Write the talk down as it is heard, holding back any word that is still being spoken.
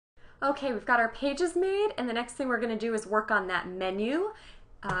Okay, we've got our pages made, and the next thing we're going to do is work on that menu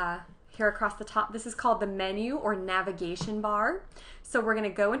here across the top. This is called the menu or navigation bar. So we're going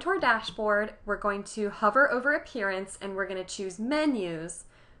to go into our dashboard, we're going to hover over appearance, and we're going to choose menus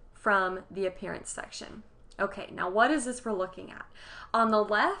from the appearance section. Okay, now what is this we're looking at? On the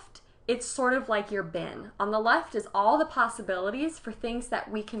left, it's sort of like your bin. On the left is all the possibilities for things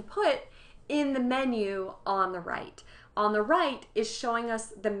that we can put in the menu on the right. On the right is showing us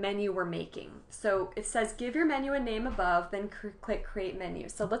the menu we're making. So it says give your menu a name above, then click create menu.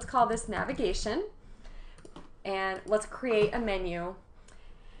 So let's call this navigation, and let's create a menu.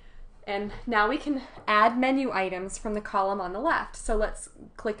 And now we can add menu items from the column on the left. So let's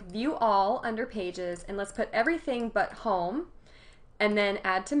click view all under pages, and let's put everything but home, and then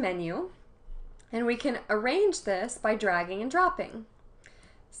add to menu. And we can arrange this by dragging and dropping.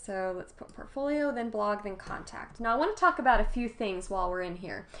 So let's put portfolio, then blog, then contact. Now I want to talk about a few things while we're in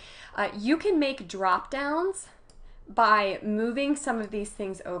here. You can make drop downs by moving some of these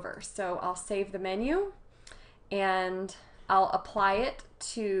things over. So I'll save the menu and I'll apply it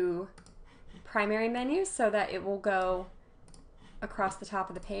to primary menu so that it will go across the top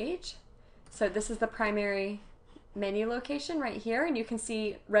of the page. So this is the primary menu location right here, and you can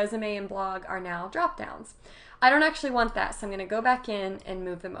see resume and blog are now drop downs. I don't actually want that, so I'm going to go back in and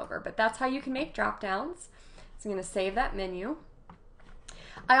move them over, but that's how you can make drop downs. So I'm going to save that menu.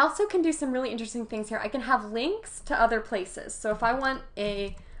 I also can do some really interesting things here. I can have links to other places. So if I want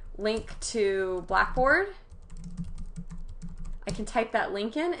a link to Blackboard, I can type that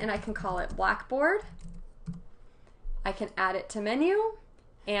link in and I can call it Blackboard. I can add it to menu,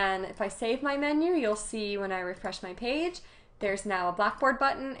 and if I save my menu, you'll see when I refresh my page, there's now a Blackboard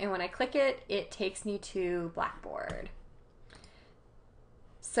button, and when I click it, it takes me to Blackboard.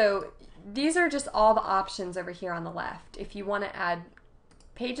 So these are just all the options over here on the left. If you want to add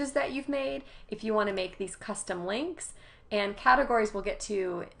pages that you've made, if you want to make these custom links, and categories we'll get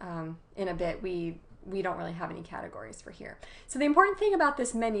to in a bit. We don't really have any categories for here. So the important thing about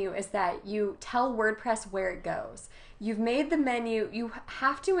this menu is that you tell WordPress where it goes. You've made the menu, you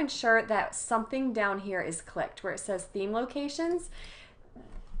have to ensure that something down here is clicked where it says theme locations.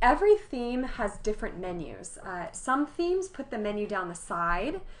 Every theme has different menus. Some themes put the menu down the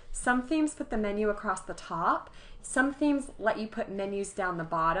side, some themes put the menu across the top, some themes let you put menus down the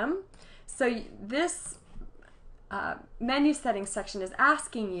bottom. So this menu settings section is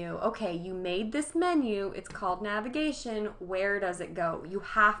asking you, okay, you made this menu, it's called navigation, where does it go? You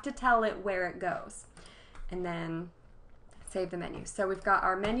have to tell it where it goes. And then save the menu. So we've got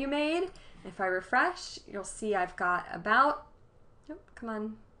our menu made. If I refresh, you'll see I've got about, oh, come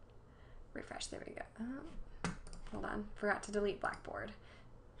on, refresh, there we go. Hold on, forgot to delete Blackboard.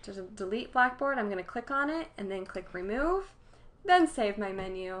 To delete Blackboard, I'm gonna click on it and then click remove, then save my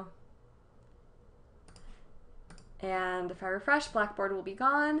menu. And if I refresh, Blackboard will be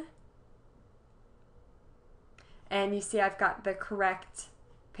gone. And you see I've got the correct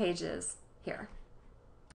pages here.